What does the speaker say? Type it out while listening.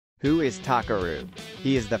Who is Takeru?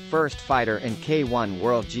 He is the first fighter in K-1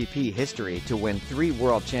 World GP history to win 3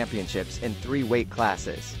 world championships in 3 weight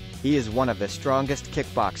classes. He is one of the strongest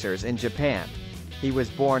kickboxers in Japan. He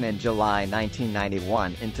was born in July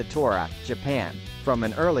 1991 in Tottori, Japan. From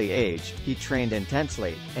an early age, he trained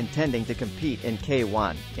intensely, intending to compete in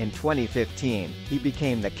K-1. In 2015, he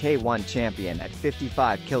became the K-1 champion at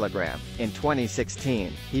 55 kg. In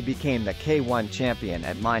 2016, he became the K-1 champion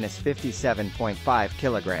at -57.5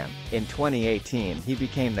 kg. In 2018, he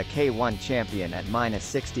became the K-1 champion at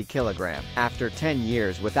 -60 kg. After 10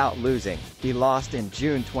 years without losing, he lost in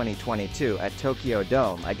June 2022 at Tokyo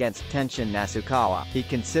Dome against Tenshin Nasukawa. He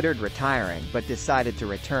considered retiring but decided to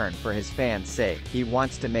return for his fans' sake. He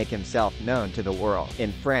wants to make himself known to the world.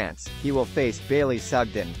 In France, he will face Bailey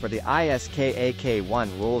Sugden for the ISKA K-1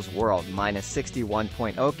 Rules World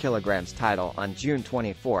 -61.0 kg title on June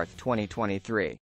 24, 2023.